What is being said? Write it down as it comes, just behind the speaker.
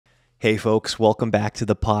Hey folks, welcome back to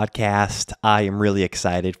the podcast. I am really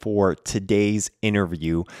excited for today's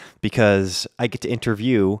interview because I get to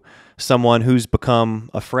interview someone who's become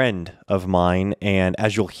a friend of mine. And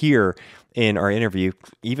as you'll hear in our interview,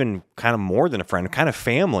 even kind of more than a friend, kind of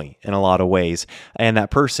family in a lot of ways. And that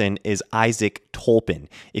person is Isaac Tolpin.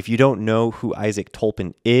 If you don't know who Isaac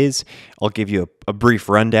Tolpin is, I'll give you a brief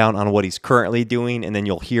rundown on what he's currently doing. And then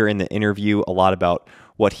you'll hear in the interview a lot about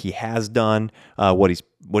what he has done, what he's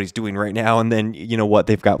doing right now, and then what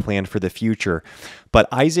they've got planned for the future. But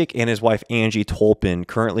Isaac and his wife Angie Tolpin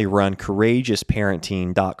currently run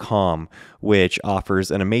CourageousParenting.com, which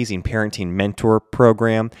offers an amazing parenting mentor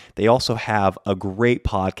program. They also have a great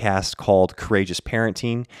podcast called Courageous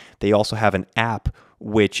Parenting. They also have an app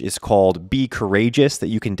which is called Be Courageous that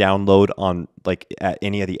you can download on at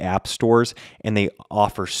any of the app stores. And they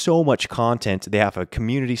offer so much content. They have a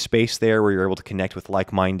community space there where you're able to connect with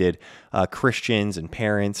like-minded Christians and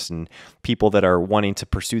parents and people that are wanting to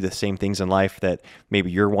pursue the same things in life that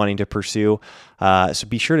maybe you're wanting to pursue. So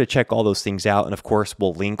be sure to check all those things out. And of course,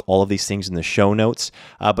 we'll link all of these things in the show notes.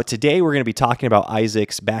 But today we're going to be talking about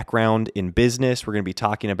Isaac's background in business. We're going to be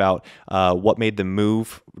talking about what made them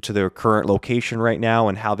move to their current location right now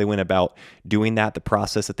and how they went about doing that, the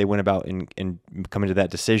process that they went about in coming to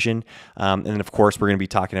that decision. And then, of course, we're going to be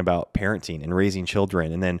talking about parenting and raising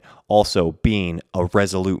children, and then also being a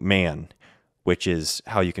resolute man, which is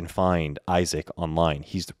how you can find Isaac online.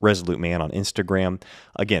 He's the Resolute Man on Instagram.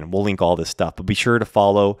 Again, we'll link all this stuff, but be sure to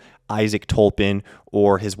follow Isaac Tolpin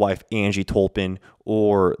or his wife Angie Tolpin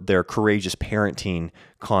or their Courageous Parenting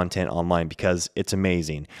content online because it's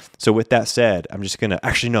amazing. So with that said, I'm just going to,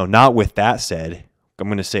 actually, no, not with that said, I'm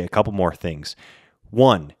going to say a couple more things.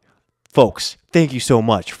 One, folks, thank you so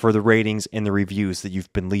much for the ratings and the reviews that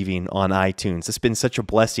you've been leaving on iTunes. It's been such a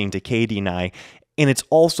blessing to Katie and I, and it's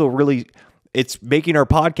also it's making our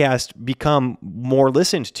podcast become more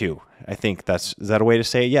listened to. I think is that a way to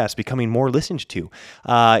say it? Yeah, it's becoming more listened to.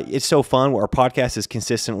 It's so fun. Our podcast is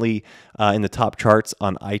consistently in the top charts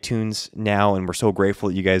on iTunes now, and we're so grateful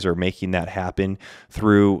that you guys are making that happen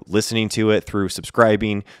through listening to it, through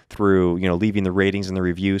subscribing, through leaving the ratings and the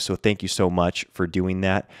reviews. So thank you so much for doing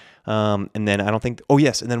that. And then and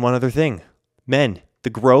then one other thing, men. The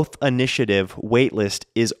Growth Initiative waitlist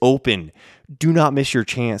is open. Do not miss your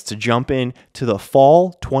chance to jump in to the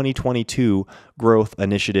Fall 2022 Growth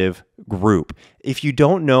Initiative group. If you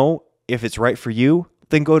don't know if it's right for you,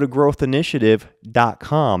 then go to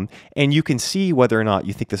growthinitiative.com and you can see whether or not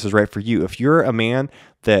you think this is right for you. If you're a man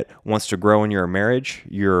that wants to grow in your marriage,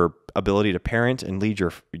 your ability to parent and lead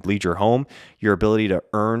your home, your ability to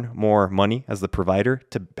earn more money as the provider,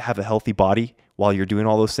 to have a healthy body while you're doing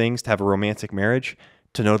all those things, to have a romantic marriage,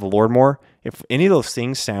 to know the Lord more. If any of those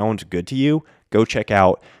things sound good to you, go check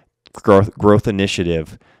out Growth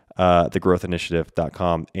Initiative,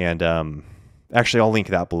 thegrowthinitiative.com. And actually, I'll link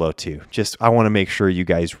that below too. I want to make sure you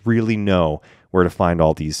guys really know where to find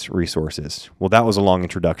all these resources. Well, that was a long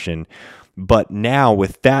introduction. But now,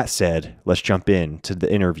 with that said, let's jump into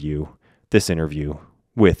this interview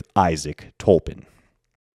with Isaac Tolpin.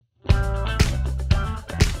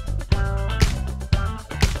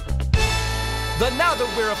 The Now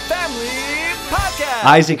That We're a Family podcast.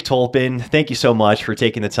 Isaac Tolpin, thank you so much for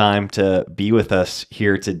taking the time to be with us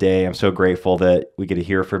here today. I'm so grateful that we get to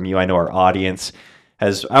hear from you. I know our audience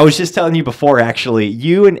has, I was just telling you before, actually,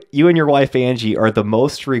 you and your wife Angie are the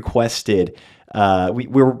most requested.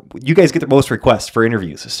 You guys get the most requests for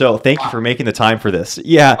interviews. So thank you for making the time for this.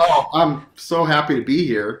 Yeah. Oh, I'm so happy to be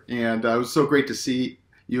here, and it was so great to see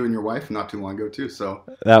you and your wife not too long ago too. So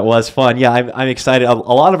that was fun. Yeah, I'm excited. A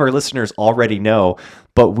lot of our listeners already know,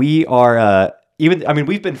 but we are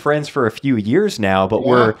we've been friends for a few years now, but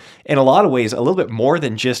we're in a lot of ways a little bit more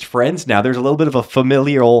than just friends now. There's a little bit of a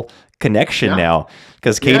familial connection now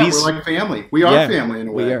because Katie's we're like family. We are family in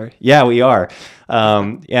a way. We are. Yeah, we are.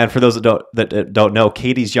 And for those that don't know,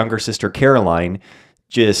 Katie's younger sister Caroline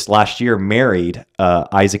just last year married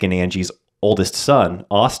Isaac and Angie's oldest son,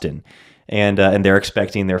 Austin. And they're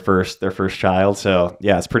expecting their first child. So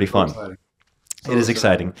yeah, it's pretty fun. It is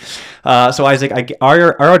exciting. So Isaac, I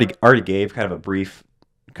already gave kind of a brief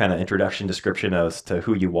kind of introduction description as to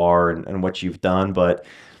who you are and what you've done, but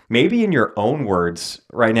maybe in your own words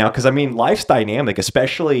right now, because I mean, life's dynamic,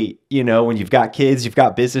 especially when you've got kids, you've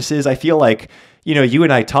got businesses. I feel like you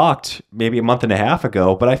and I talked maybe a month and a half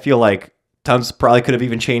ago, but I feel like tons probably could have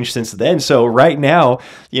even changed since then. So right now,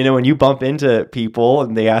 when you bump into people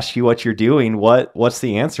and they ask you what you're doing, what's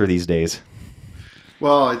the answer these days?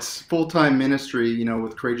 Well, it's full-time ministry,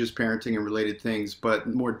 with courageous parenting and related things, but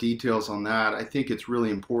more details on that. I think it's really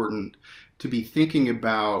important to be thinking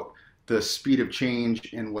about the speed of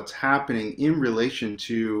change and what's happening in relation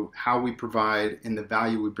to how we provide and the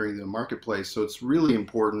value we bring to the marketplace. So it's really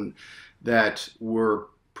important that we're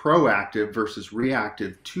proactive versus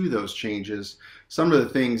reactive to those changes. Some of the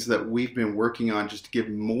things that we've been working on just to give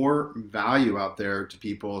more value out there to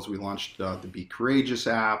people as we launched the Be Courageous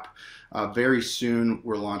app. Very soon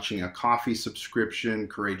we're launching a coffee subscription,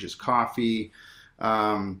 Courageous Coffee. We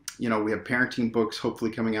have parenting books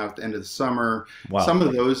hopefully coming out at the end of the summer. Wow. Some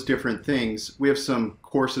of those different things. We have some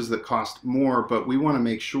courses that cost more, but we want to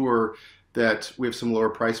make sure that we have some lower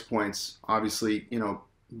price points. Obviously,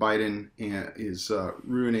 Biden is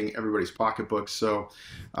ruining everybody's pocketbooks. So,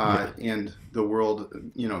 and the world,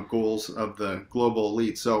 goals of the global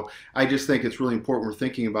elite. So I just think it's really important we're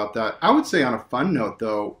thinking about that. I would say on a fun note,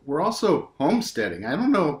 though, we're also homesteading. I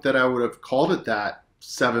don't know that I would have called it that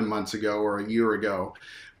 7 months ago or a year ago,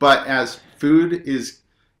 but as food is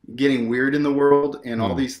getting weird in the world and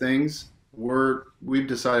all these things, we've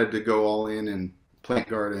decided to go all in and plant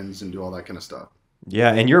gardens and do all that kind of stuff.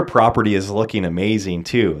 Yeah, and your property is looking amazing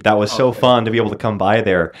too. That was so fun to be able to come by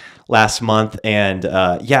there last month, and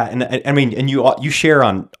and you share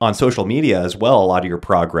on social media as well a lot of your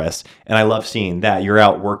progress, and I love seeing that you're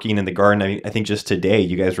out working in the garden. I think just today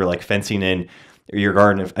you guys were like fencing in your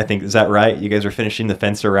garden. I think, is that right? You guys are finishing the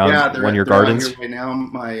fence around one of your gardens. Out here right now,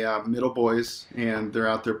 my middle boys, and they're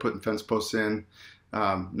out there putting fence posts in.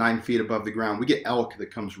 9 feet above the ground. We get elk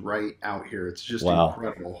that comes right out here. It's just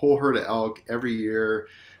incredible. A whole herd of elk every year,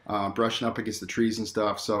 brushing up against the trees and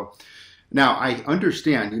stuff. So now I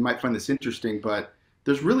understand you might find this interesting, but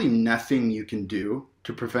there's really nothing you can do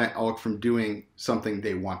to prevent elk from doing something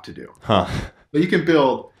they want to do. Huh. But you can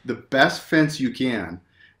build the best fence you can.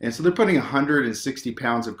 And so they're putting 160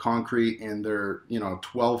 pounds of concrete in their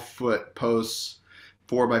 12-foot posts,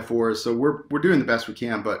 4x4s. So we're doing the best we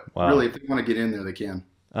can, but really, if they want to get in there, they can.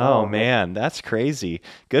 Oh man, that's crazy.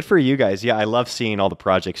 Good for you guys. Yeah, I love seeing all the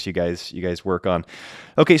projects you guys work on.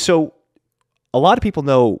 Okay, so a lot of people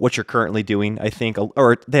know what you're currently doing, I think,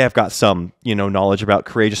 or they have got some, knowledge about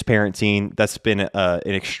courageous parenting. That's been an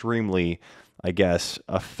extremely,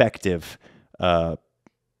 effective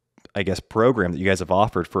program that you guys have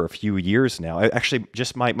offered for a few years now. Actually,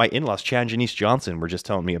 just my in-laws, Chad and Janice Johnson, were just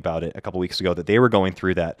telling me about it a couple weeks ago, that they were going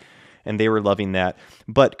through that and they were loving that.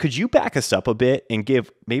 But could you back us up a bit and give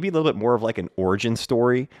maybe a little bit more of like an origin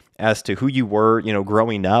story as to who you were,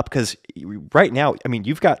 growing up? Because right now,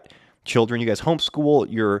 you've got children, you guys homeschool,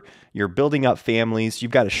 you're building up families,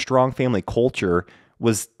 you've got a strong family culture.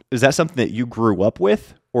 Is that something that you grew up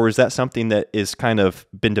with, or is that something that is kind of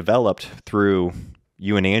been developed through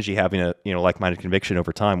you and Angie having a like-minded conviction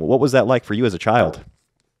over time? What was that like for you as a child?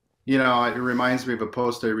 It reminds me of a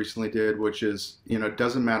post I recently did, which is, it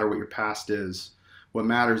doesn't matter what your past is. What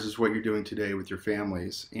matters is what you're doing today with your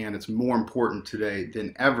families. And it's more important today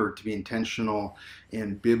than ever to be intentional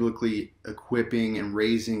in biblically equipping and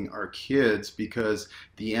raising our kids, because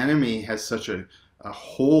the enemy has such a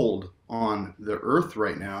hold on the earth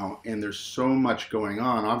right now, and there's so much going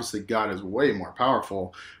on. Obviously, God is way more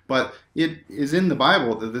powerful, but it is in the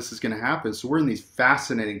Bible that this is going to happen. So we're in these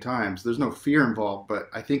fascinating times. There's no fear involved, but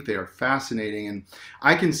I think they are fascinating, and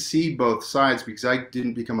I can see both sides because I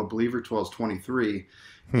didn't become a believer till I was 23,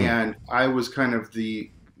 and I was kind of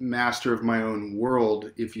the master of my own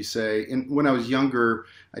world, if you say. And when I was younger,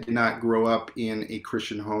 I did not grow up in a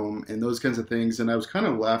Christian home and those kinds of things. And I was kind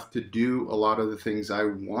of left to do a lot of the things I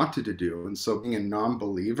wanted to do. And so being a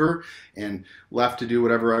non-believer and left to do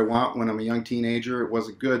whatever I want when I'm a young teenager, it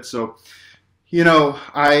wasn't good. So,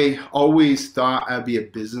 I always thought I'd be a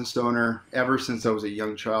business owner ever since I was a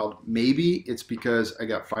young child. Maybe it's because I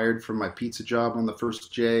got fired from my pizza job on the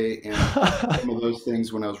first J and some of those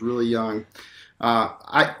things when I was really young.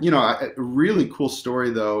 A really cool story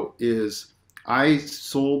though is I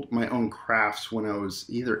sold my own crafts when I was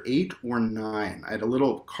either 8 or 9. I had a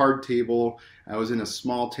little card table. I was in a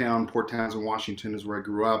small town, Port Townsend, Washington is where I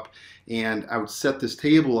grew up. And I would set this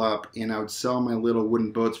table up and I would sell my little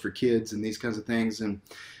wooden boats for kids and these kinds of things. And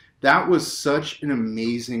that was such an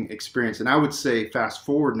amazing experience. And I would say, fast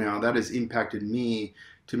forward now, that has impacted me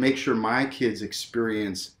to make sure my kids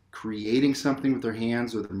experience creating something with their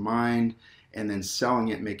hands or their mind, and then selling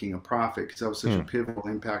it, making a profit, because that was such a pivotal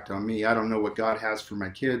impact on me. I don't know what God has for my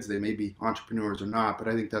kids. They may be entrepreneurs or not, but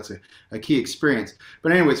I think that's a key experience.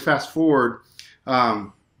 But anyways, fast forward,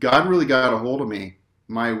 God really got a hold of me.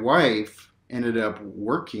 My wife ended up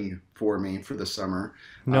working for me for the summer.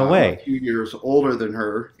 No way. A few years older than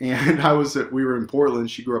her, and we were in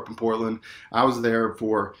Portland. She grew up in Portland. I was there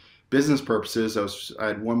for business purposes. I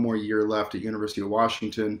had one more year left at University of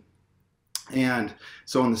Washington. And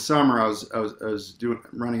so in the summer, I was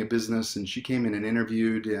running a business, and she came in and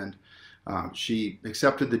interviewed, and she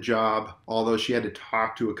accepted the job, although she had to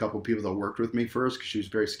talk to a couple of people that worked with me first because she was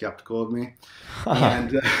very skeptical of me.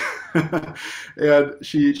 And and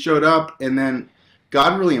she showed up, and then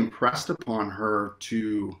God really impressed upon her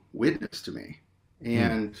to witness to me.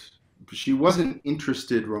 And she wasn't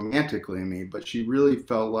interested romantically in me, but she really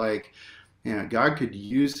felt like, God could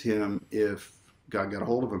use him if God got a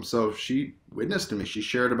hold of him. So she witnessed to me. She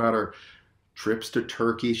shared about her trips to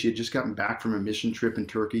Turkey. She had just gotten back from a mission trip in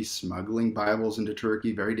Turkey, smuggling Bibles into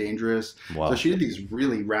Turkey, very dangerous. Wow. So she had these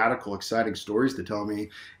really radical, exciting stories to tell me.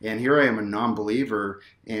 And here I am, a non-believer,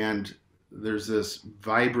 and there's this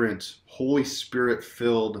vibrant, Holy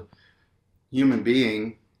Spirit-filled human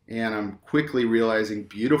being, and I'm quickly realizing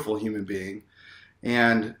beautiful human being.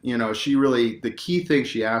 And, the key thing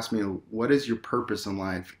she asked me, what is your purpose in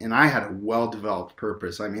life? And I had a well-developed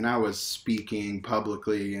purpose. I mean, I was speaking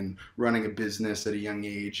publicly and running a business at a young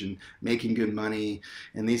age and making good money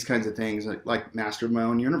and these kinds of things, like master of my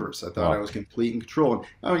own universe. I thought I was complete in control.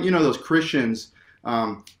 And, those Christians,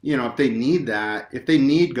 if they need that, if they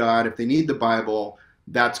need God, if they need the Bible,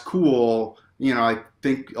 that's cool. I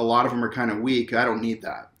think a lot of them are kind of weak. I don't need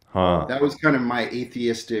that. That was kind of my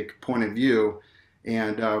atheistic point of view.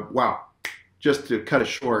 And wow, just to cut it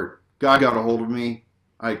short, God got a hold of me.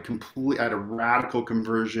 I had a radical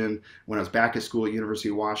conversion when I was back at school at University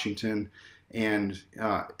of Washington. And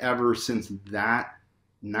ever since that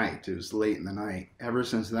night, it was late in the night, ever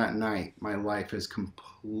since that night, my life has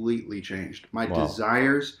completely changed. My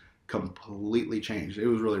desires completely changed. It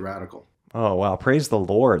was really radical. Oh, wow. Praise the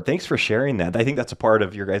Lord. Thanks for sharing that. I think that's a part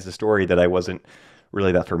of your guys' story that I wasn't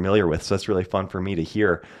really that familiar with. So that's really fun for me to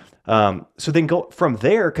hear. So then go from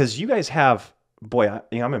there, because you guys have, boy,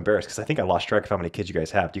 I'm embarrassed because I think I lost track of how many kids you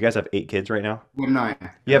guys have. Do you guys have 8 kids right now? We have 9.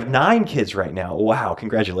 You have 9 kids right now. Wow.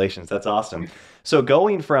 Congratulations. That's awesome. So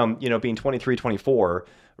going from, being 23, 24,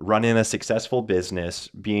 running a successful business,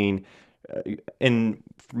 being in,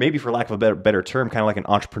 maybe for lack of a better term, kind of like an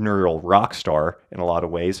entrepreneurial rock star in a lot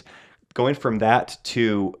of ways, going from that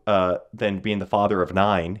to then being the father of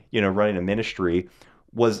 9, running a ministry,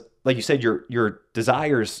 was, like you said, your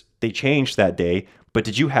desires, they changed that day. But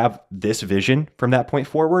did you have this vision from that point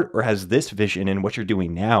forward, or has this vision and what you're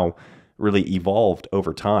doing now really evolved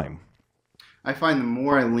over time? I find the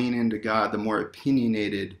more I lean into God, the more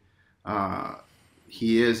opinionated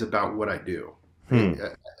he is about what I do.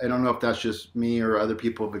 I don't know if that's just me or other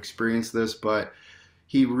people have experienced this, but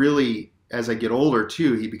he really, as I get older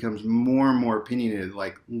too, he becomes more and more opinionated,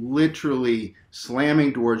 like literally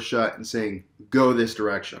slamming doors shut and saying, go this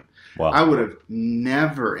direction. Wow. I would have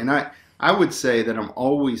never, and I would say that I'm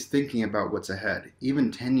always thinking about what's ahead,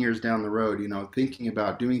 even 10 years down the road, thinking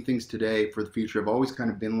about doing things today for the future. I've always kind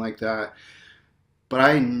of been like that. But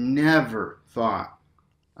I never thought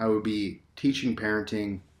I would be teaching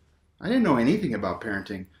parenting. I didn't know anything about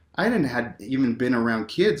parenting. I hadn't even been around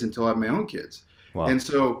kids until I had my own kids. Wow. And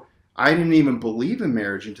so I didn't even believe in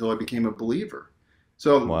marriage until I became a believer.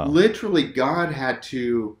 So literally God had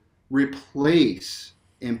to replace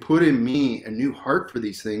and put in me a new heart for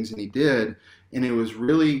these things, and he did. And it was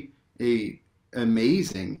really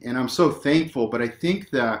amazing. And I'm so thankful. But I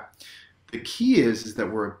think that the key is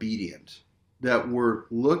that we're obedient, that we're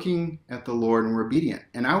looking at the Lord and we're obedient.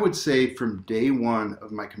 And I would say from day one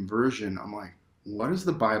of my conversion, I'm like, what does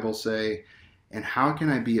the Bible say? And how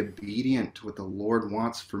can I be obedient to what the Lord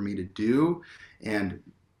wants for me to do and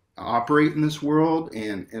operate in this world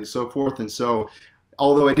and so forth? And so,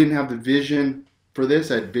 although I didn't have the vision for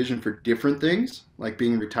this, I had vision for different things, like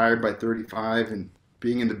being retired by 35 and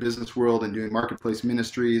being in the business world and doing marketplace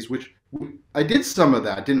ministries, which I did some of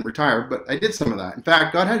that. Didn't retire, but I did some of that. In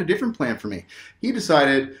fact, God had a different plan for me. He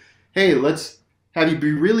decided, hey, let's have you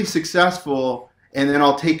be really successful, and then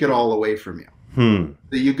I'll take it all away from you.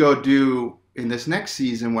 So you go do in this next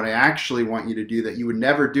season what I actually want you to do that you would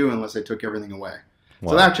never do unless I took everything away.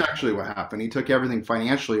 Wow. So that's actually what happened. He took everything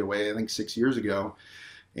financially away, I think 6 years ago.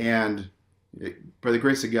 And by the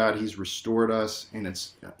grace of God, he's restored us, and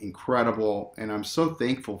it's incredible. And I'm so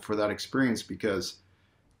thankful for that experience because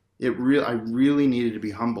I really needed to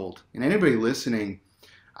be humbled. And anybody listening,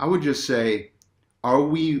 I would just say, are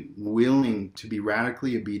we willing to be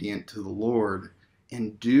radically obedient to the Lord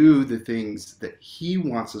and do the things that he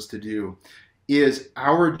wants us to do? Is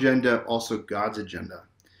our agenda also God's agenda?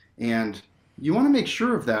 And you want to make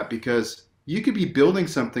sure of that, because you could be building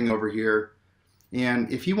something over here,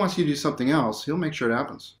 and if he wants you to do something else, he'll make sure it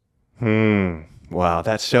happens. Wow,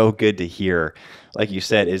 that's so good to hear. Like you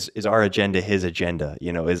said, is our agenda his agenda?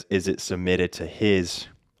 Is it submitted to his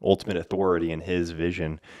ultimate authority and his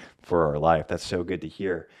vision? for our life. That's so good to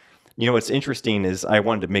hear. You know, what's interesting is I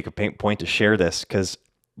wanted to make a point to share this because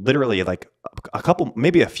literally like a couple,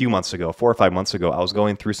 maybe a few months ago, 4 or 5 months ago, I was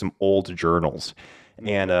going through some old journals,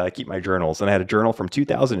 and I keep my journals, and I had a journal from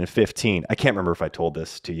 2015. I can't remember if I told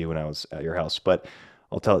this to you when I was at your house, but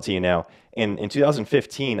I'll tell it to you now. In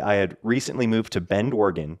 2015, I had recently moved to Bend,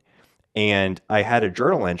 Oregon, and I had a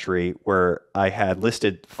journal entry where I had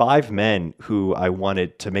listed 5 men who I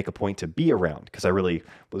wanted to make a point to be around because I really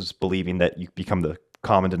was believing that you become the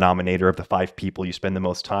common denominator of the 5 people you spend the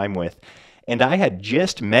most time with. And I had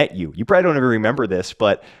just met you. You probably don't even remember this,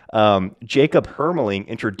 but Jacob Hermeling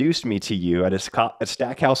introduced me to you at a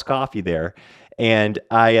Stackhouse Coffee there. And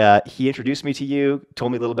he introduced me to you,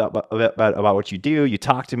 told me a little bit about what you do. You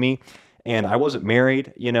talked to me. And I wasn't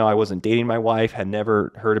married, I wasn't dating my wife, had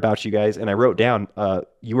never heard about you guys. And I wrote down,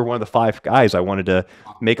 you were one of the 5 guys I wanted to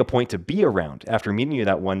make a point to be around after meeting you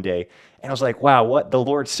that one day. And I was like, wow, what the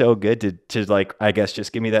Lord's so good to like, I guess,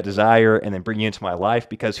 just give me that desire and then bring you into my life,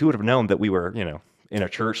 because who would have known that we were, in a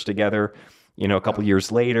church together, a couple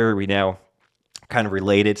years later, we now kind of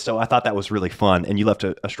related. So I thought that was really fun. And you left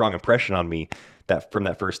a strong impression on me from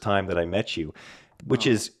that first time that I met you, which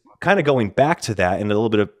is kind of going back to that and a little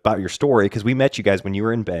bit about your story, because we met you guys when you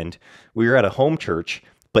were in Bend. We were at a home church,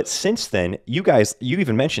 but since then, you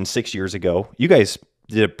even mentioned 6 years ago, you guys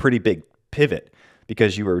did a pretty big pivot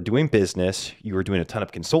because you were doing business, you were doing a ton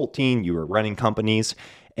of consulting, you were running companies,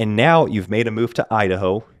 and now you've made a move to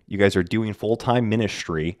Idaho. You guys are doing full-time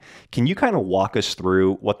ministry. Can you kind of walk us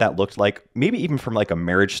through what that looked like, maybe even from like a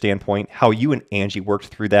marriage standpoint, how you and Angie worked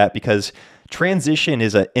through that? Because transition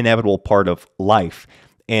is an inevitable part of life.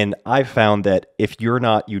 And I've found that if you're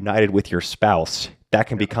not united with your spouse, that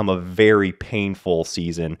can become a very painful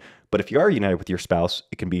season. But if you are united with your spouse,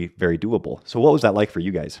 it can be very doable. So what was that like for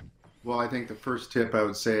you guys? Well, I think the first tip I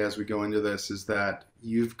would say as we go into this is that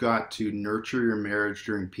you've got to nurture your marriage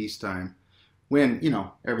during peacetime when,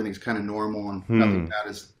 everything's kind of normal and nothing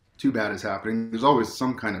too bad is happening. There's always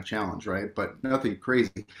some kind of challenge, right? But nothing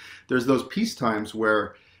crazy. There's those peace times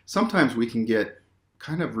where sometimes we can get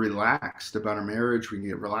kind of relaxed about our marriage. We can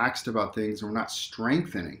get relaxed about things and we're not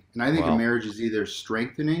strengthening. And I think a marriage is either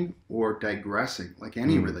strengthening or digressing, like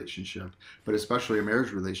any relationship, but especially a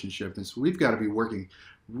marriage relationship. And so we've got to be working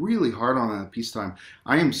really hard on that peacetime.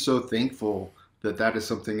 I am so thankful that is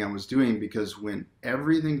something I was doing, because when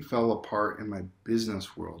everything fell apart in my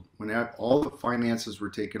business world, when all the finances were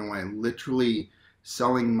taken away, literally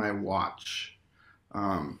selling my watch,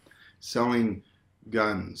 selling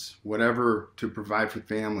guns, whatever to provide for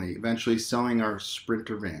family, eventually selling our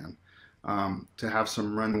Sprinter van to have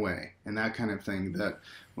some runway and that kind of thing that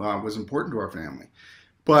was important to our family.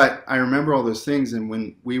 But I remember all those things, and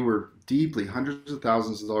when we were deeply, hundreds of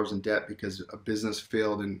thousands of dollars in debt because a business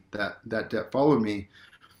failed and that debt followed me,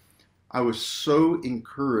 I was so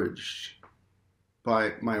encouraged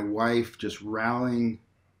by my wife just rallying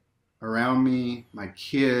around me, my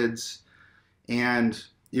kids, and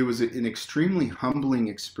it was an extremely humbling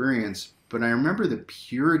experience. But I remember the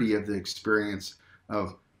purity of the experience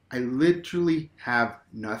of, I literally have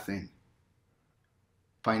nothing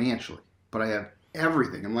financially, but I have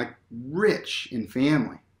everything. I'm like rich in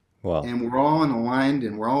family. Wow. And we're all aligned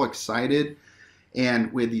and we're all excited.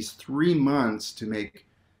 And we had these 3 months to make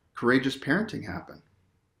courageous parenting happen.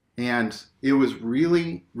 And it was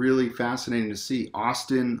really, really fascinating to see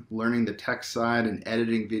Austin learning the tech side and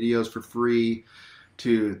editing videos for free,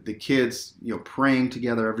 to the kids, praying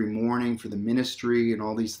together every morning for the ministry and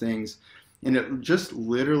all these things. And it just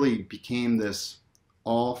literally became this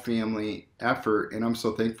all family effort. And I'm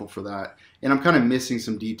so thankful for that. And I'm kind of missing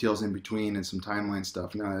some details in between and some timeline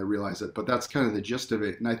stuff now that I realize it, but that's kind of the gist of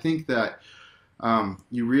it. And I think that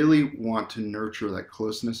you really want to nurture that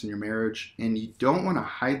closeness in your marriage, and you don't want to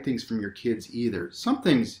hide things from your kids either. Some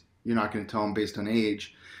things you're not going to tell them based on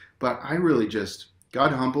age, but I really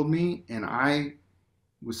God humbled me, and I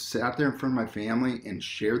sat there in front of my family and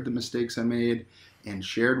shared the mistakes I made and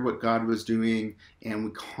shared what God was doing. And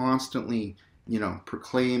we constantly,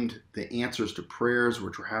 proclaimed the answers to prayers,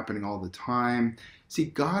 which were happening all the time. See,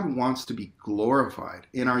 God wants to be glorified.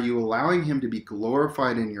 And are you allowing him to be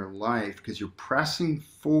glorified in your life because you're pressing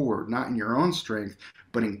forward, not in your own strength,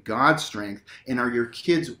 but in God's strength? And are your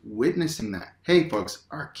kids witnessing that? Hey, folks,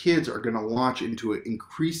 our kids are going to launch into an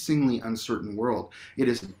increasingly uncertain world. It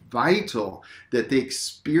is vital that they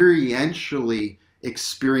experientially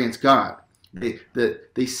experience God.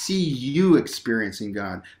 That they see you experiencing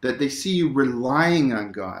God, that they see you relying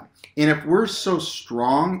on God. And if we're so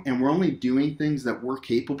strong and we're only doing things that we're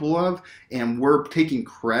capable of, and we're taking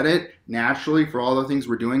credit naturally for all the things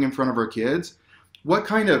we're doing in front of our kids, what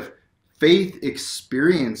kind of faith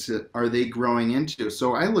experience are they growing into?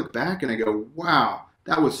 So I look back and I go, wow,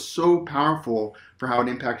 that was so powerful for how it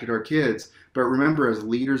impacted our kids. But remember, as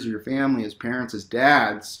leaders of your family, as parents, as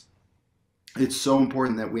dads, it's so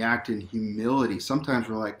important that we act in humility. Sometimes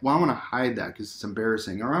we're like, well, I want to hide that because it's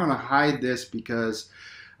embarrassing, or I want to hide this because,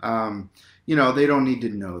 they don't need to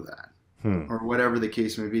know that, or whatever the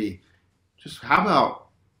case may be. Just how about,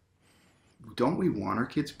 don't we want our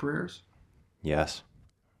kids' prayers? Yes.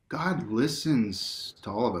 God listens to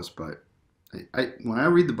all of us, but when I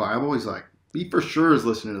read the Bible, he's like, he for sure is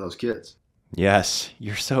listening to those kids. Yes,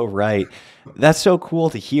 you're so right. That's so cool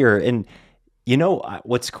to hear. And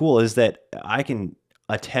what's cool is that I can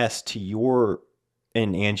attest to your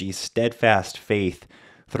and Angie's steadfast faith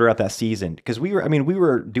throughout that season. Because we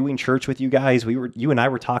were doing church with you guys. You and I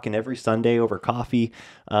were talking every Sunday over coffee,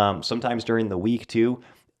 sometimes during the week too.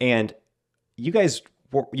 And you guys,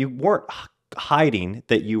 you weren't hiding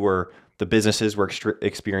that the businesses were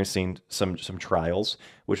experiencing some trials,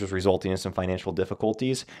 which was resulting in some financial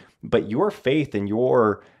difficulties. But your faith and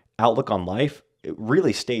your outlook on life, it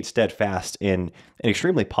really stayed steadfast and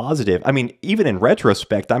extremely positive. I mean, even in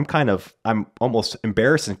retrospect, I'm almost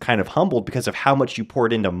embarrassed and kind of humbled because of how much you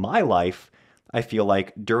poured into my life. I feel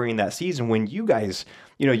like during that season when you guys,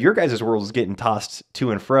 your guys' world was getting tossed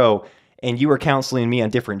to and fro, and you were counseling me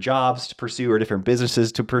on different jobs to pursue or different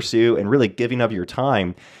businesses to pursue and really giving of your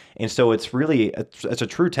time. And so it's a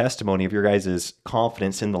true testimony of your guys'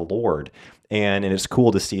 confidence in the Lord. And it's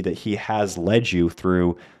cool to see that he has led you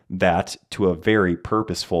through that to a very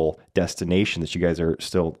purposeful destination that you guys are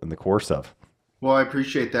still in the course of. Well, I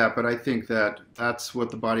appreciate that, but I think that that's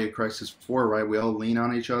what the body of Christ is for, right? We all lean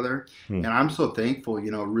on each other. And I'm so thankful,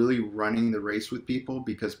 really running the race with people,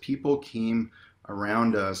 because people came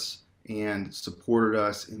around us and supported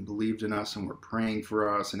us and believed in us and were praying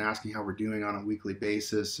for us and asking how we're doing on a weekly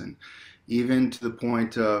basis. And even to the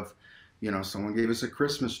point of, someone gave us a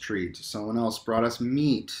Christmas treat, someone else brought us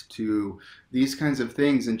meat, to these kinds of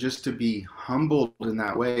things. And just to be humbled in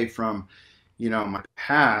that way from, my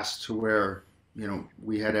past, to where,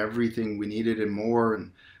 we had everything we needed and more,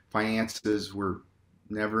 and finances were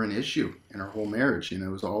never an issue in our whole marriage. It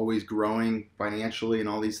was always growing financially and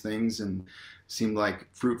all these things, and seemed like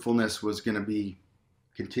fruitfulness was going to be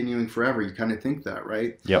continuing forever. You kind of think that,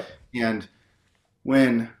 right? Yep. And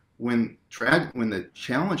when the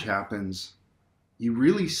challenge happens, you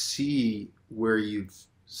really see where you've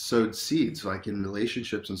sowed seeds, like in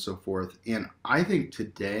relationships and so forth. And I think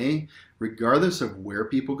today, regardless of where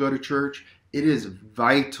people go to church, it is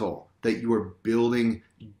vital that you are building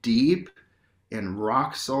deep and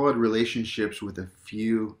rock solid relationships with a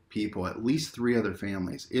few people, at least 3 other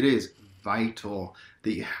families. It is vital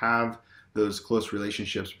that you have those close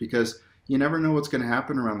relationships, because you never know what's going to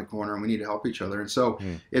happen around the corner, and we need to help each other. And so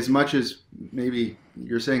as much as maybe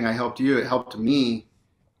you're saying I helped you, it helped me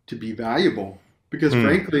to be valuable, because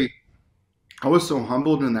frankly, I was so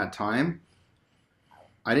humbled in that time.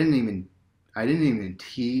 I didn't even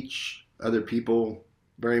teach other people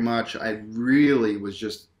very much. I really was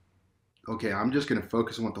just, okay, I'm just going to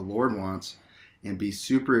focus on what the Lord wants and be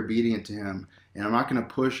super obedient to him. And I'm not going to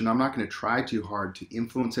push, and I'm not going to try too hard to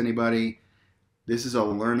influence anybody. This is a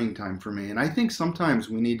learning time for me. And I think sometimes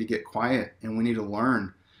we need to get quiet and we need to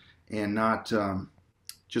learn, and not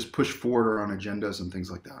just push forward on agendas and things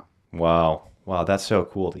like that. Wow. That's so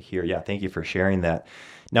cool to hear. Yeah. Thank you for sharing that.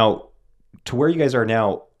 Now, to where you guys are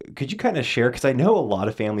now, could you kind of share, because I know a lot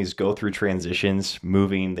of families go through transitions,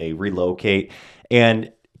 moving, they relocate.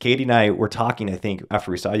 And Katie and I were talking, I think, after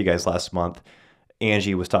we saw you guys last month.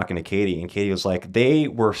 Angie was talking to Katie, and Katie was like, they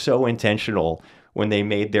were so intentional when they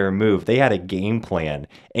made their move. They had a game plan.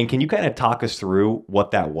 And can you kind of talk us through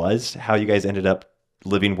what that was, how you guys ended up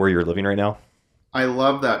living where you're living right now? I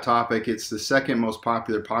love that topic. It's the second most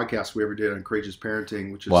popular podcast we ever did on courageous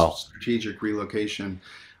parenting, which is strategic relocation.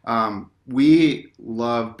 We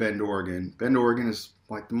love Bend, Oregon. Bend, Oregon is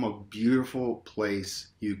like the most beautiful place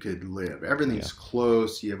you could live. Everything's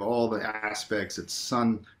close. You have all the aspects. It's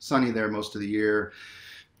sunny there most of the year.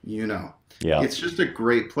 It's just a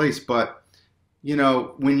great place. But,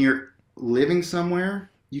 when you're living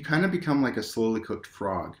somewhere, you kind of become like a slowly cooked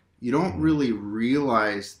frog. You don't really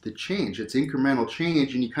realize the change. It's incremental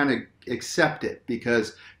change, and you kind of accept it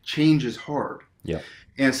because change is hard. Yeah.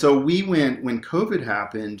 And so we went when COVID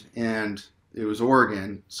happened, and it was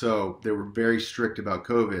Oregon, so they were very strict about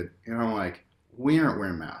COVID. And I'm like, we aren't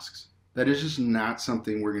wearing masks. That is just not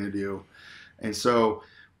something we're going to do. And so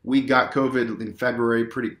we got COVID in February,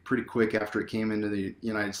 pretty quick after it came into the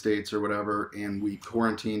United States or whatever, and we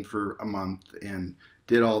quarantined for a month and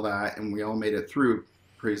did all that, and we all made it through.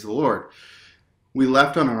 Praise the Lord. we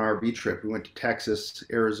left on an RV trip. We went to Texas,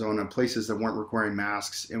 Arizona, places that weren't requiring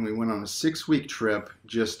masks, and we went on a 6-week trip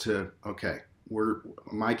just to, okay,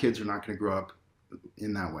 my kids are not going to grow up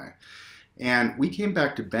in that way. And we came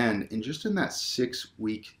back to Bend, and just in that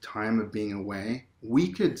 6-week time of being away,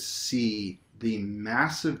 we could see the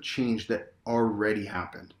massive change that already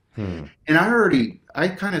happened. And I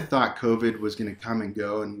kind of thought COVID was going to come and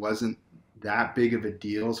go and wasn't that big of a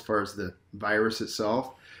deal as far as the virus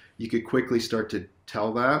itself. You could quickly start to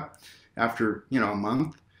tell that after, a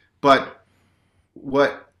month. But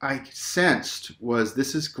what I sensed was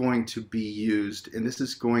this is going to be used, and this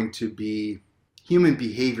is going to be, human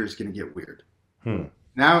behavior is going to get weird.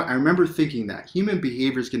 Now, I remember thinking that human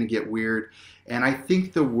behavior is going to get weird, and I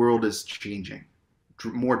think the world is changing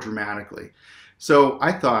more dramatically. So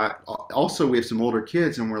I thought, also we have some older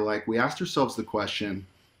kids, and we asked ourselves the question,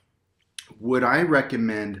 would I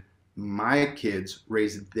recommend my kids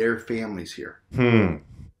raise their families here?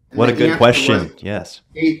 What a good question. Yes.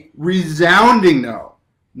 A resounding no.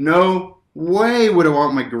 No way would I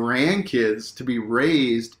want my grandkids to be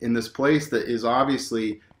raised in this place that is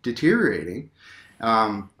obviously deteriorating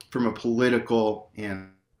from a political and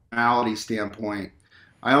morality standpoint.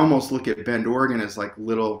 I almost look at Bend, Oregon as like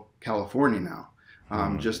little California now.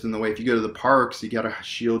 Just in the way, if you go to the parks, you got to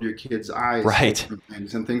shield your kids' eyes, right,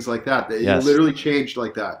 and things like that. It literally changed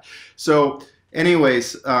like that. So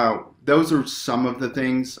anyways, those are some of the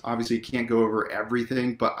things. Obviously, you can't go over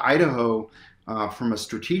everything, but Idaho, from a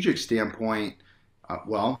strategic standpoint,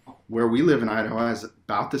 where we live in Idaho has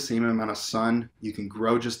about the same amount of sun. You can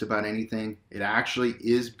grow just about anything. It actually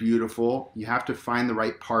is beautiful. You have to find the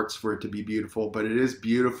right parts for it to be beautiful, but it is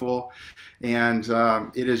beautiful. And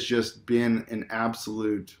it has just been an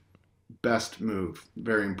absolute best move.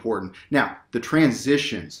 Very important. Now, the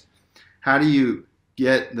transitions. How do you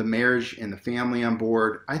get the marriage and the family on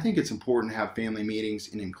board? I think it's important to have family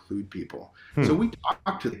meetings and include people. So we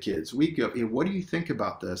talk to the kids. We go, what do you think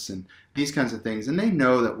about this? And these kinds of things. And they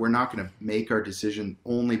know that we're not going to make our decision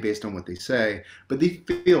only based on what they say, but they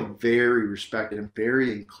feel very respected and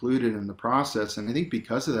very included in the process. And I think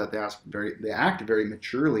because of that, they act very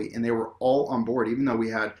maturely, and they were all on board, even though we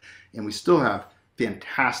had, and we still have,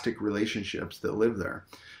 fantastic relationships that live there.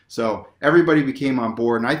 So everybody became on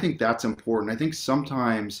board, and I think that's important. I think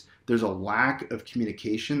sometimes there's a lack of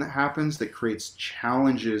communication that happens that creates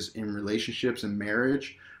challenges in relationships and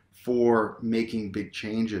marriage for making big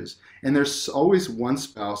changes. And there's always one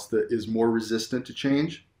spouse that is more resistant to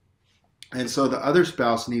change. And so the other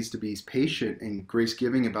spouse needs to be patient and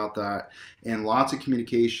grace-giving about that, and lots of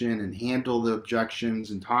communication, and handle the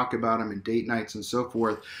objections and talk about them and date nights and so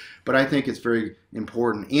forth. But I think it's very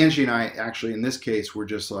important. Angie and I actually, in this case, were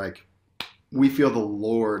just like, we feel the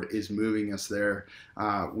Lord is moving us there.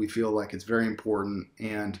 We feel like it's very important.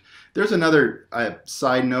 And there's another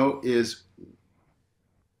side note is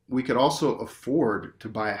we could also afford to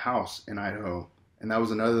buy a house in Idaho. And that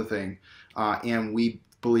was another thing. And we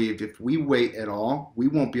believed if we wait at all, we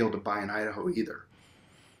won't be able to buy in Idaho either.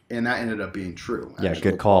 And that ended up being true. Yeah,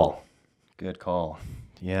 good call. Good call.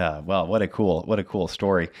 Yeah, well, what a cool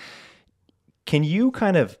story. Can you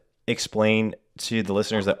kind of explain to the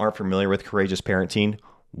listeners that aren't familiar with Courageous Parenting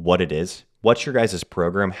what it is? What's your guys'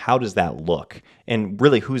 program? How does that look? And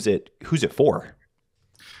really, who's it for?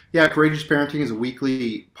 Yeah, Courageous Parenting is a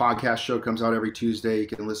weekly podcast show. Comes out every Tuesday. You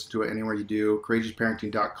can listen to it anywhere you do.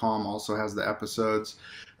 CourageousParenting.com also has the episodes.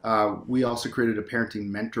 We also created a parenting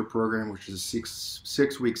mentor program, which is a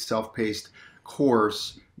six-week self-paced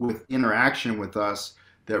course with interaction with us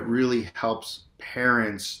that really helps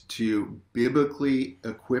parents to biblically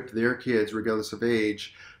equip their kids, regardless of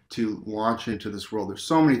age, to launch into this world. There's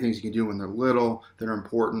so many things you can do when they're little that are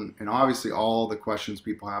important, and obviously all the questions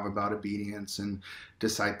people have about obedience and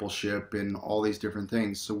discipleship and all these different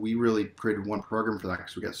things. So we really created one program for that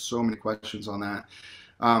because we got so many questions on that.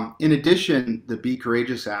 In addition, the Be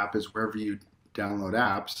Courageous app is wherever you download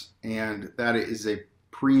apps, and that is a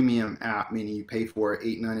premium app, meaning you pay for it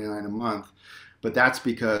 $8.99 a month. But that's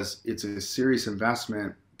because it's a serious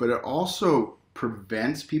investment, but it also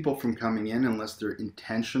prevents people from coming in unless they're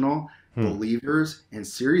intentional believers and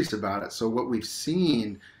serious about it. So what we've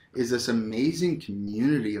seen is this amazing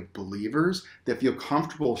community of believers that feel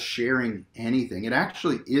comfortable sharing anything. It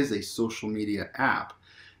actually is a social media app.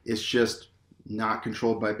 It's just not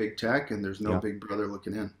controlled by big tech, and there's no big brother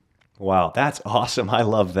looking in. Wow, that's awesome. I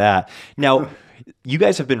love that. Now, you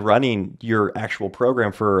guys have been running your actual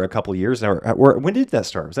program for a couple of years now. When did that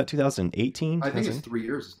start? Was that 2018? I think it's 3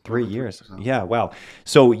 years. Three Over 3 years. years now. Yeah, wow.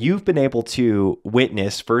 So you've been able to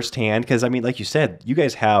witness firsthand, because I mean, like you said, you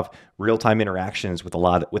guys have real-time interactions with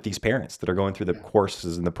with these parents that are going through the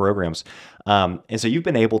courses and the programs. And so you've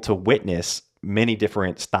been able to witness many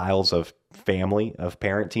different styles of family, of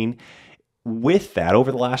parenting. With that,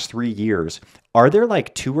 over the last 3 years, are there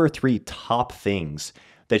like two or three top things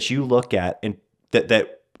that you look at and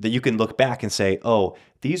that you can look back and say, oh,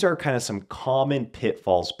 these are kind of some common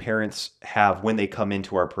pitfalls parents have when they come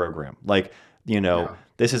into our program? Like, Yeah.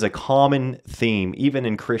 this is a common theme, even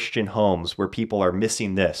in Christian homes, where people are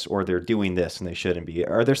missing this or they're doing this and they shouldn't be.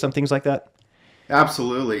 Are there some things like that?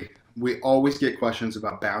 Absolutely. We always get questions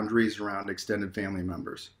about boundaries around extended family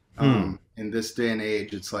members. Hmm. In this day and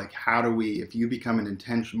age, it's like, how do we, if you become an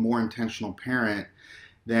more intentional parent,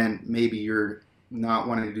 then maybe you're not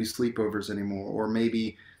wanting to do sleepovers anymore, or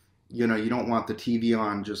maybe, you don't want the TV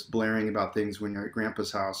on just blaring about things when you're at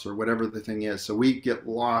grandpa's house or whatever the thing is. So we get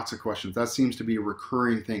lots of questions. That seems to be a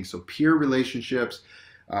recurring thing. So peer relationships,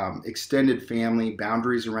 extended family,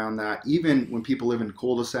 boundaries around that. Even when people live in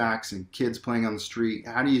cul-de-sacs and kids playing on the street,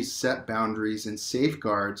 how do you set boundaries and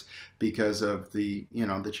safeguards because of the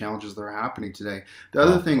challenges that are happening today? The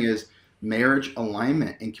other thing is marriage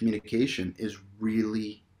alignment and communication is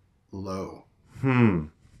really low. Hmm.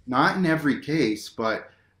 Not in every case, but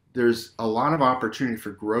there's a lot of opportunity for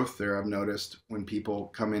growth there. I've noticed when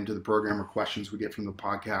people come into the program or questions we get from the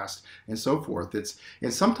podcast and so forth.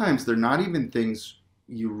 And sometimes they're not even things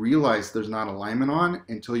you realize there's not alignment on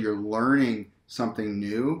until you're learning something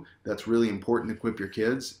new that's really important to equip your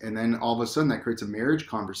kids. And then all of a sudden that creates a marriage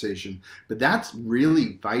conversation. But that's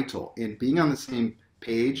really vital. And being on the same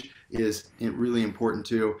page is really important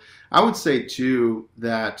too. I would say too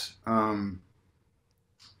that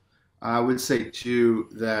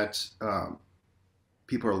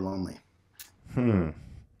people are lonely. Hmm.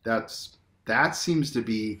 That seems to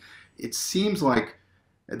be. It seems like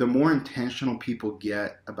the more intentional people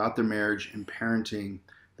get about their marriage and parenting,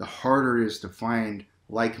 the harder it is to find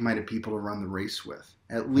like-minded people to run the race with.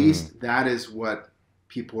 At least that is what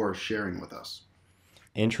people are sharing with us.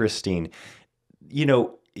 Interesting.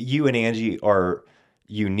 You and Angie are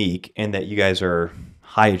unique in that you guys are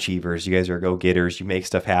high achievers. You guys are go-getters. You make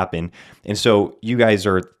stuff happen. And so you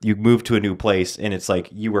moved to a new place, and it's like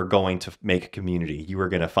you were going to make a community. You were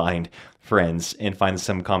going to find friends and find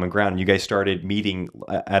some common ground. And you guys started meeting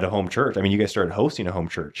at a home church. I mean, you guys started hosting a home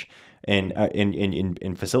church and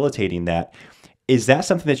in facilitating that. Is that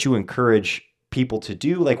something that you encourage people to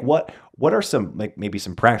do? Like what are some, like maybe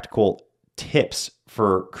some practical tips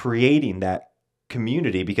for creating that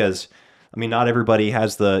community? Because I mean, not everybody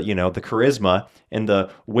has the charisma and the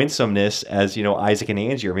winsomeness as, Isaac and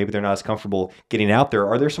Angie, or maybe they're not as comfortable getting out there.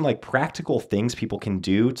 Are there some like practical things people can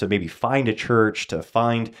do to maybe find a church, to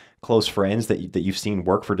find close friends that you've seen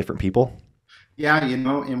work for different people? Yeah,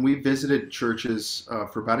 and we visited churches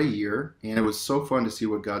for about a year, and it was so fun to see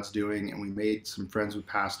what God's doing, and we made some friends with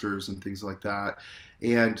pastors and things like that.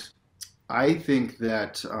 And I think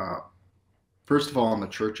that, first of all, on the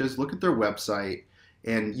churches, look at their website.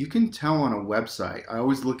 And you can tell on a website, I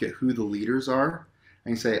always look at who the leaders are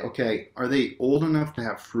and say, okay, are they old enough to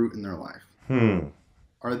have fruit in their life? Hmm.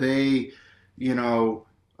 Are they,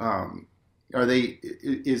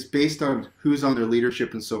 is based on who's on their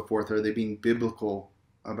leadership and so forth, are they being biblical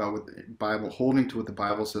about what the Bible, holding to what the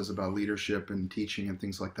Bible says about leadership and teaching and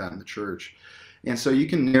things like that in the church? And so you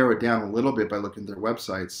can narrow it down a little bit by looking at their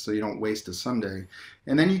websites so you don't waste a Sunday.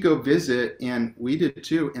 And then you go visit, and we did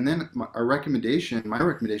too. And then my recommendation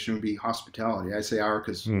would be hospitality. I say our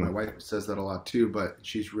because my wife says that a lot too, but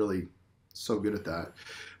she's really so good at that.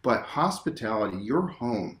 But hospitality, your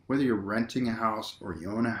home, whether you're renting a house or you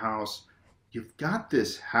own a house, you've got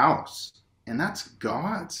this house, and that's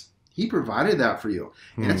God's. He provided that for you.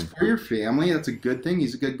 And it's for your family. That's a good thing.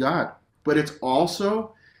 He's a good God. But it's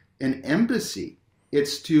also an embassy.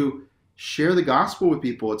 It's to share the gospel with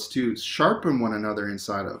people. It's to sharpen one another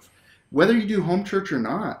inside of. Whether you do home church or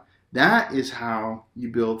not, that is how you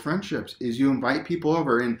build friendships, is you invite people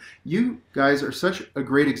over. And you guys are such a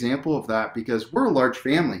great example of that because we're a large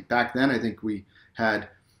family. Back then, I think we had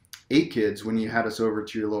 8 kids when you had us over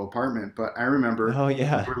to your little apartment. But I remember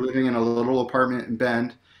we're living in a little apartment in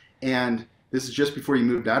Bend, and this is just before you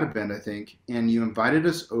moved out of Bend, I think. And you invited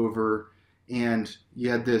us over, and you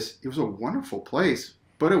had this, it was a wonderful place,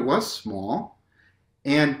 but it was small,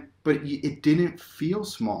 but it didn't feel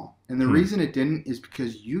small. And the reason it didn't is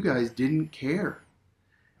because you guys didn't care.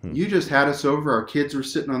 You just had us over. Our kids were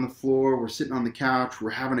sitting on the floor. We're sitting on the couch. We're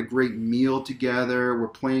having a great meal together. We're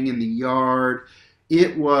playing in the yard.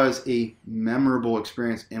 It was a memorable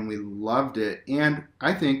experience, and we loved it. And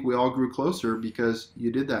I think we all grew closer because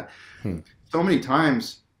you did that. So many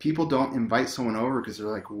times, people don't invite someone over because they're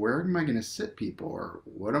like, where am I going to sit people? Or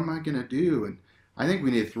what am I going to do? And I think we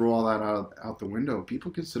need to throw all that out the window. People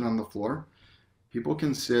can sit on the floor. People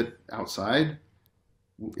can sit outside.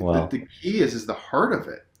 Wow. The key is the heart of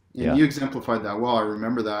it. And you exemplified that well. I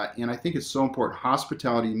remember that. And I think it's so important.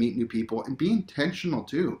 Hospitality, meet new people, and be intentional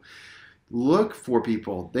too. Look for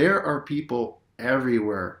people. There are people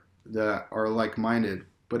everywhere that are like-minded,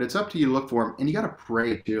 but it's up to you to look for them. And you got to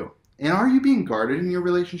pray too. And are you being guarded in your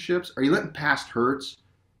relationships? Are you letting past hurts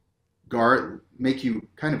make you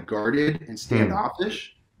kind of guarded and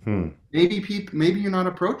standoffish? Maybe you're not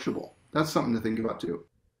approachable. That's something to think about too.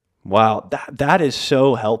 Wow, that is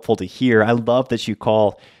so helpful to hear. I love that you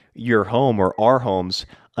call your home or our homes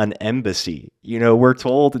an embassy. You know, we're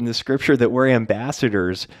told in the scripture that we're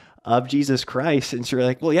ambassadors of Jesus Christ. And so you're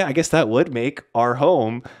like, well, yeah, I guess that would make our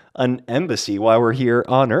home an embassy while we're here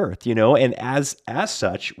on earth, you know? And as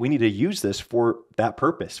such, we need to use this for that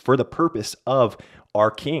purpose, for the purpose of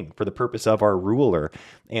our king, for the purpose of our ruler.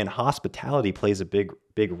 And hospitality plays a big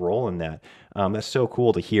role in that. That's so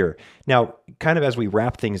cool to hear. Now, kind of as we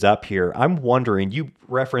wrap things up here, I'm wondering, you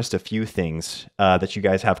referenced a few things that you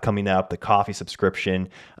guys have coming up, the coffee subscription.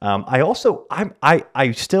 I'm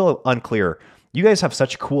still unclear. You guys have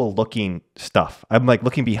such cool looking stuff. I'm like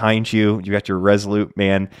looking behind you. You got your Resolute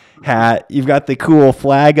Man hat. You've got the cool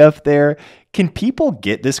flag up there. Can people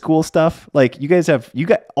get this cool stuff? Like you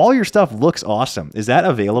got all your stuff looks awesome. Is that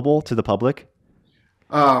available to the public?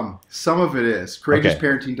 Some of it is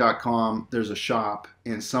courageousparenting.com. There's a shop,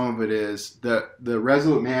 and some of it is the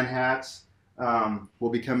Resolute Man hats will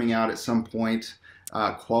be coming out at some point.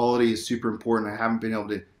 Quality is super important. I haven't been able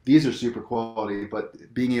to. These are super quality, but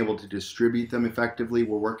being able to distribute them effectively,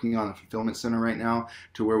 we're working on a fulfillment center right now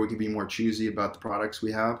to where we can be more choosy about the products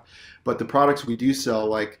we have. But the products we do sell,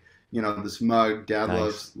 like, you know, this mug, Dad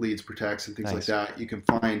Loves, Leads, Protects, and things like that, you can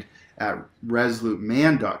find at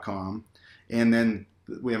resoluteman.com. And then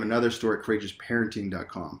we have another store at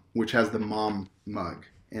courageousparenting.com, which has the mom mug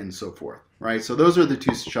and so forth, right? So those are the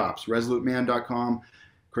two shops, resoluteman.com,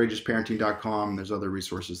 courageousparenting.com. There's other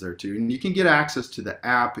resources there too. And you can get access to the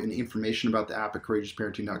app and information about the app at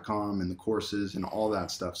courageousparenting.com and the courses and all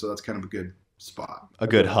that stuff. So that's kind of a good spot. A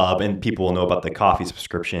good hub, and people will know about the coffee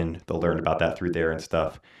subscription. They'll learn about that through there and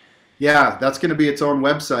stuff. Yeah, that's going to be its own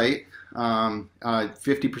website.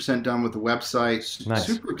 50% done with the website. Nice.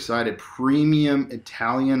 Super excited. Premium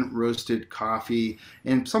Italian roasted coffee.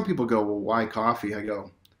 And some people go, well, why coffee? I go,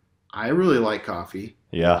 I really like coffee.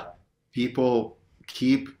 Yeah. People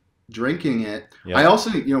keep drinking it. Yeah. I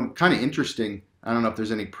also, you know, kind of interesting. I don't know if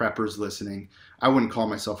there's any preppers listening. I wouldn't call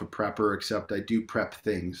myself a prepper, except I do prep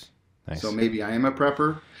things. Nice. So maybe I am a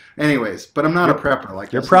prepper. Anyways, but I'm not a prepper.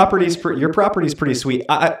 Like your property's pretty sweet.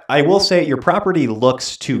 I will say your property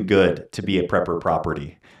looks too good to be a prepper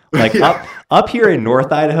property. Like up here in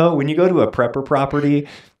North Idaho, when you go to a prepper property,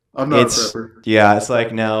 I'm not a prepper. Yeah, it's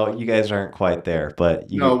like, no, you guys aren't quite there. But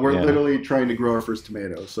we're literally trying to grow our first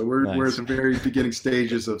tomatoes. So we're at the very beginning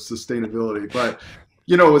stages of sustainability. But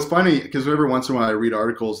you know, it's funny because every once in a while I read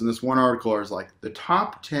articles, and this one article is like the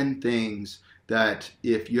top 10 things that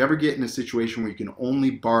if you ever get in a situation where you can only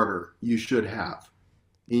barter, you should have.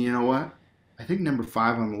 And you know what? I think number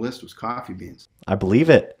 5 on the list was coffee beans. I believe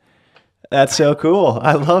it. That's so cool.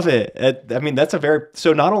 I love it. I mean,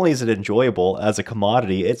 so not only is it enjoyable as a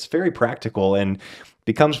commodity, it's very practical and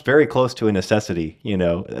becomes very close to a necessity, you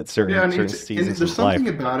know, at certain seasons and there's of life.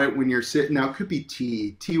 Something about it when you're sitting, now it could be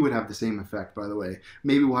tea. Tea would have the same effect, by the way.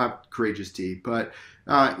 Maybe we'll have courageous tea, but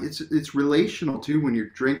it's relational too when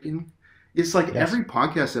you're drinking. It's like every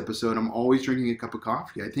podcast episode, I'm always drinking a cup of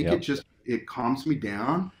coffee. I think it calms me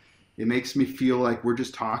down. It makes me feel like we're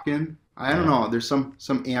just talking. I don't know. There's some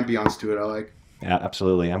ambiance to it I like. Yeah,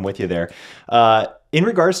 absolutely. I'm with you there. In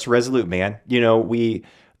regards to Resolute Man, you know,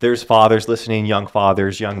 there's fathers listening, young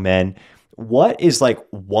fathers, young men. What is like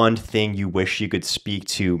one thing you wish you could speak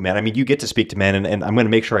to men? I mean, you get to speak to men, and I'm going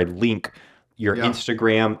to make sure I link your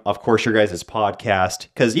Instagram, of course, your guys' podcast,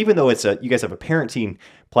 because even though you guys have a parenting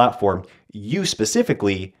platform, you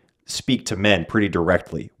specifically speak to men pretty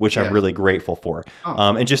directly, which I'm really grateful for.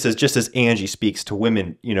 And just as Angie speaks to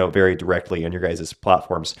women, you know, very directly on your guys'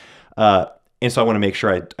 platforms. And so I want to make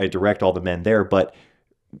sure I direct all the men there. But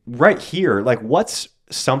right here, like, what's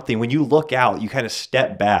something when you look out, you kind of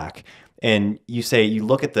step back and you say, you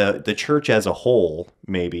look at the church as a whole,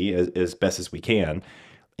 maybe as best as we can,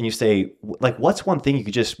 and you say, like, what's one thing you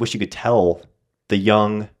could just wish you could tell the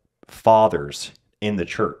young fathers in the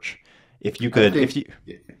church? If you could,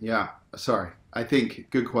 yeah, sorry. I think,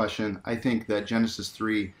 good question. I think that Genesis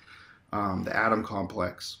 3, the Adam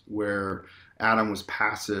complex, where Adam was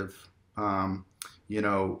passive, when he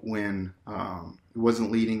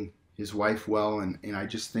wasn't leading his wife well. And I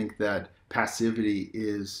just think that passivity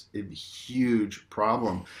is a huge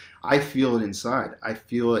problem. I feel it inside. I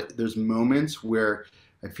feel it. There's moments where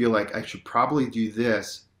I feel like I should probably do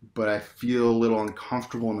this, but I feel a little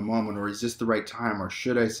uncomfortable in the moment, or is this the right time, or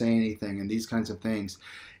should I say anything, and these kinds of things.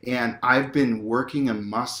 And I've been working a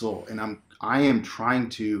muscle, and I am trying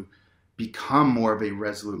to become more of a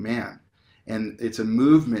resolute man. And it's a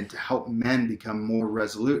movement to help men become more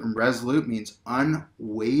resolute. And resolute means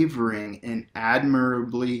unwavering and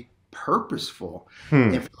admirably purposeful.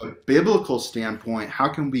 And from a biblical standpoint, how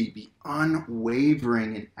can we be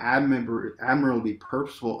unwavering and admirably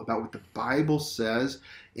purposeful about what the Bible says,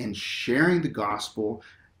 and sharing the gospel,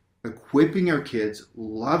 equipping our kids,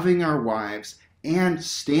 loving our wives, and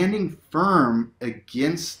standing firm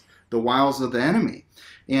against the wiles of the enemy?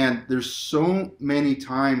 And there's so many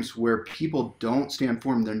times where people don't stand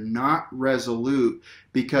firm. They're not resolute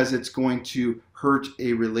because it's going to hurt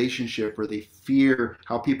a relationship, or they fear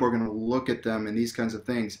how people are going to look at them and these kinds of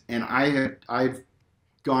things. And I've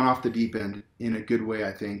gone off the deep end in a good way,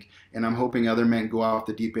 I think. And I'm hoping other men go off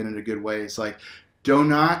the deep end in a good way. It's like, do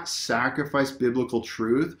not sacrifice biblical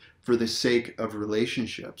truth for the sake of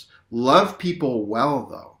relationships. Love people well,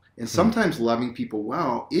 though. And sometimes loving people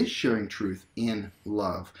well is sharing truth in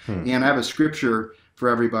love. And I have a scripture for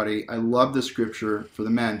everybody. I love the scripture for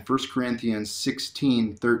the men. 1 Corinthians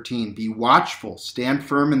 16:13. Be watchful, stand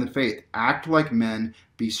firm in the faith, act like men,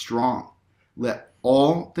 be strong. Let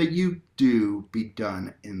all that you do be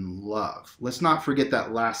done in love. Let's not forget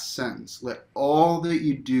that last sentence. Let all that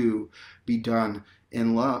you do be done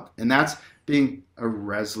in love. And that's being a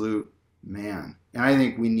resolute man. And I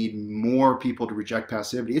think we need more people to reject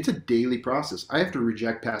passivity. It's a daily process. I have to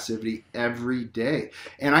reject passivity every day.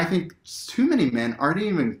 And I think too many men aren't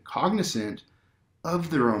even cognizant of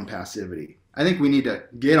their own passivity. I think we need to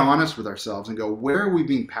get honest with ourselves and go, where are we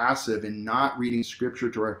being passive and not reading scripture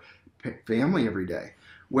to our family every day?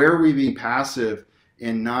 Where are we being passive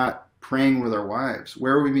and not praying with our wives?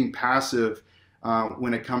 Where are we being passive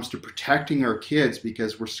when it comes to protecting our kids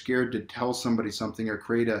because we're scared to tell somebody something or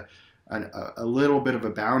create a little bit of a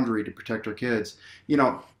boundary to protect our kids?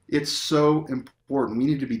 It's so important. We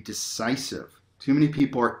need to be decisive. Too many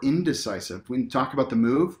people are indecisive. When you talk about the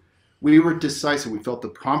move, we were decisive. We felt the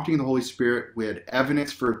prompting of the Holy Spirit. We had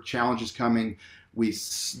evidence for challenges coming.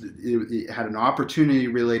 It had an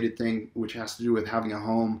opportunity-related thing, which has to do with having a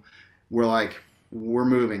home. We're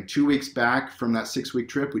moving. 2 weeks back from that 6-week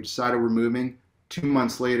trip, we decided we're moving. 2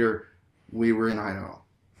 months later, we were in Idaho.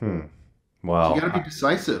 Wow. So you got to be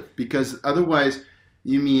decisive, because otherwise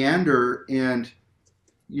you meander and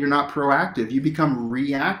you're not proactive. You become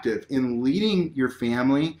reactive. And leading your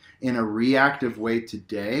family in a reactive way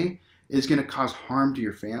today is going to cause harm to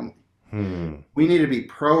your family. We need to be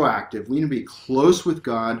proactive. We need to be close with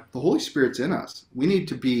God. The Holy Spirit's in us. We need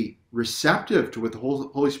to be receptive to what the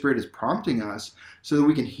Holy Spirit is prompting us so that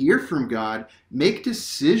we can hear from God, make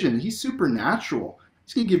decisions. He's supernatural.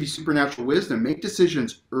 He's going to give you supernatural wisdom. Make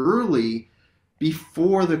decisions early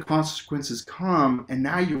before the consequences come, and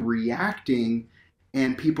now you're reacting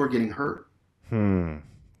and people are getting hurt.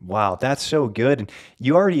 Wow, that's so good. And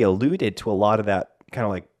you already alluded to a lot of that kind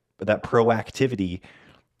of like that proactivity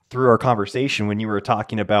through our conversation when you were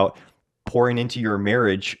talking about pouring into your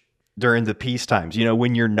marriage during the peace times,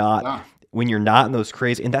 when you're not in those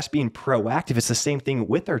crazy, and that's being proactive. It's the same thing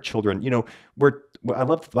with our children. I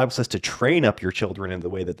love the Bible says to train up your children in the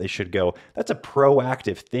way that they should go. That's a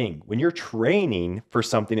proactive thing. When you're training for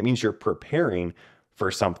something, it means you're preparing for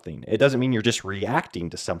something. It doesn't mean you're just reacting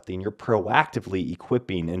to something. You're proactively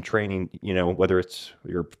equipping and training, whether it's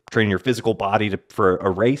you're training your physical body for a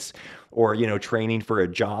race or, training for a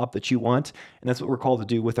job that you want. And that's what we're called to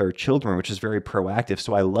do with our children, which is very proactive.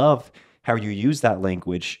 So I love how you use that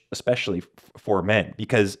language, especially for men,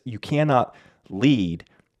 because you cannot lead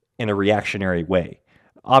in a reactionary way.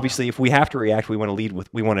 Obviously, if we have to react, we want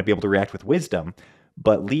to be able to react with wisdom.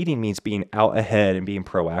 But leading means being out ahead and being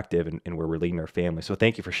proactive in where we're leading our family. So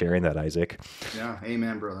thank you for sharing that, Isaac. Yeah,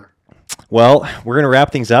 amen, brother. Well, we're going to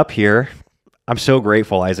wrap things up here. I'm so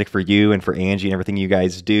grateful, Isaac, for you and for Angie and everything you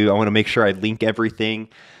guys do. I want to make sure I link everything.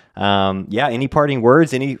 Any parting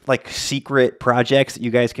words, any secret projects that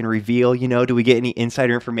you guys can reveal? Do we get any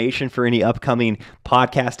insider information for any upcoming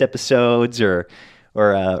podcast episodes or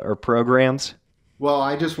programs? Well,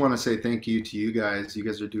 I just want to say thank you to you guys. You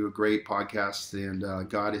guys are doing a great podcast, and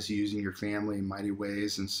God is using your family in mighty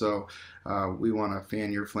ways. And so we want to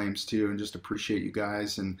fan your flames too, and just appreciate you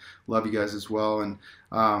guys and love you guys as well. And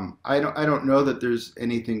I don't know that there's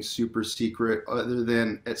anything super secret other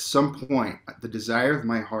than at some point the desire of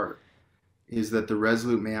my heart is that the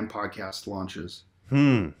Resolute Man podcast launches.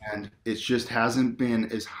 And it just hasn't been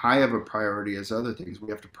as high of a priority as other things. We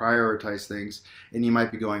have to prioritize things. And you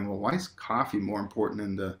might be going, well, why is coffee more important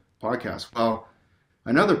than the podcast? Well,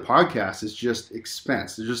 another podcast is just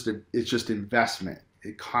expense. It's just investment.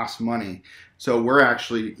 It costs money. So we're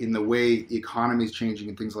actually, in the way the economy is changing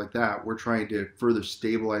and things like that, we're trying to further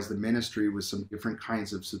stabilize the ministry with some different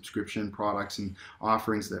kinds of subscription products and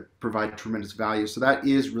offerings that provide tremendous value. So that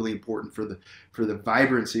is really important for the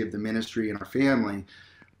vibrancy of the ministry and our family.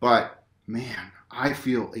 But man, I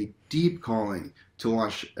feel a deep calling to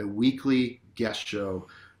launch a weekly guest show,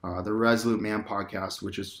 the Resolute Man podcast,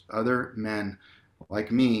 which is other men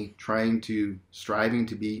like me striving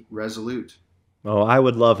to be resolute. Oh, I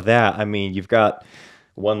would love that. I mean, you've got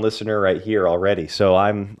one listener right here already, so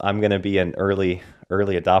I'm going to be an early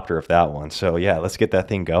adopter of that one. So yeah, let's get that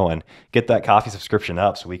thing going. Get that coffee subscription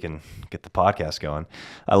up so we can get the podcast going.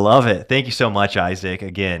 I love it. Thank you so much, Isaac.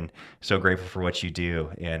 Again, so grateful for what you do,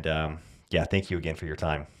 and yeah, thank you again for your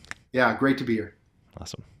time. Yeah, great to be here.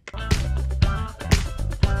 Awesome.